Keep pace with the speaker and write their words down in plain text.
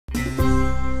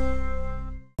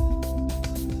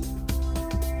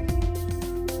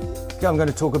I'm going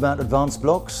to talk about advanced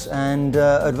blocks, and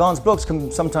advanced blocks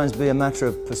can sometimes be a matter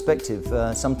of perspective.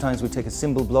 Sometimes we take a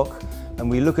simple block and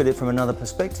we look at it from another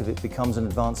perspective. It becomes an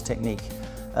advanced technique.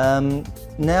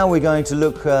 Now we're going to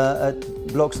look at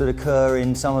blocks that occur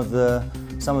in some of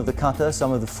the kata,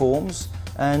 some of the forms,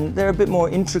 and they're a bit more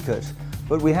intricate,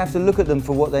 but we have to look at them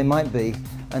for what they might be.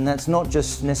 And that's not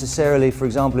just necessarily, for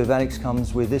example, if Alex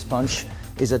comes with this punch,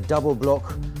 is a double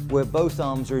block where both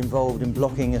arms are involved in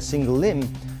blocking a single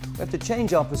limb. We have to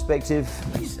change our perspective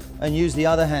and use the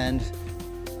other hand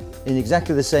in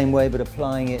exactly the same way, but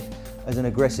applying it as an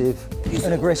aggressive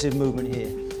movement here,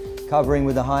 covering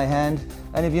with the high hand.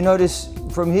 And if you notice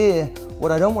from here,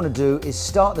 what I don't want to do is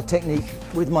start the technique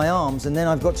with my arms, and then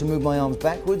I've got to move my arms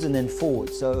backwards and then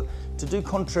forwards. So to do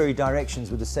contrary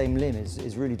directions with the same limb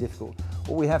is really difficult.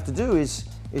 What we have to do is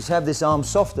have this arm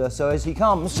softer, so as he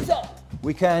comes,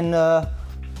 we can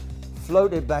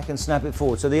float it back and snap it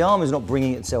forward. So the arm is not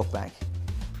bringing itself back.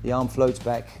 The arm floats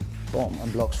back, boom,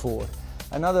 and blocks forward.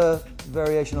 Another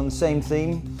variation on the same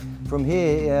theme. From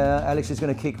here, Alex is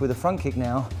going to kick with a front kick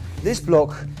now. This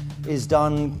block is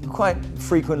done quite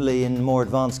frequently in more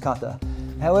advanced kata.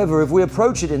 However, if we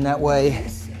approach it in that way,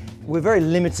 we're very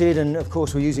limited, and of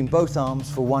course we're using both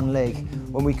arms for one leg,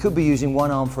 when we could be using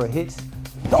one arm for a hit,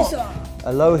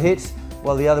 a low hit,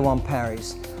 while the other one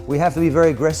parries. We have to be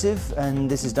very aggressive, and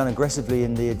this is done aggressively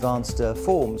in the advanced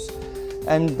forms.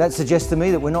 And that suggests to me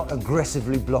that we're not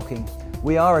aggressively blocking.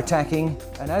 We are attacking,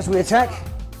 and as we attack,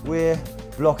 we're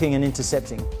blocking and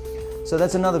intercepting. So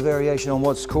that's another variation on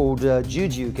what's called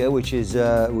jujuka,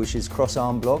 which is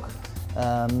cross-arm block,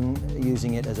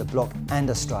 using it as a block and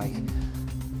a strike.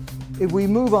 If we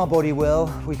move our body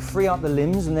well, we free up the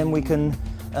limbs, and then we can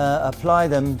apply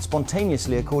them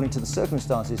spontaneously according to the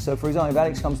circumstances. So for example, if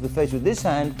Alex comes to the face with this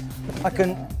hand, I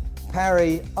can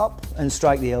parry up and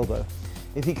strike the elbow.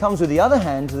 If he comes with the other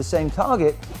hand to the same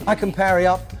target, I can parry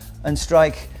up and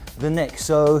strike the neck.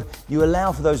 So you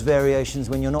allow for those variations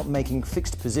when you're not making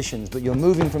fixed positions, but you're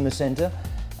moving from the center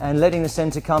and letting the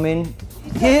center come in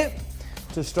here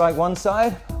to strike one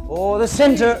side, or the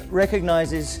center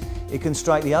recognizes it can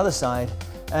strike the other side.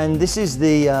 And this is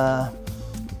the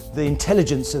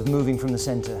intelligence of moving from the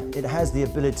center. It has the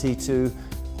ability to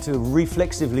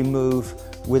reflexively move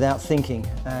without thinking,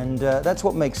 and that's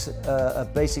what makes a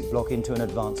basic block into an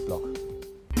advanced block.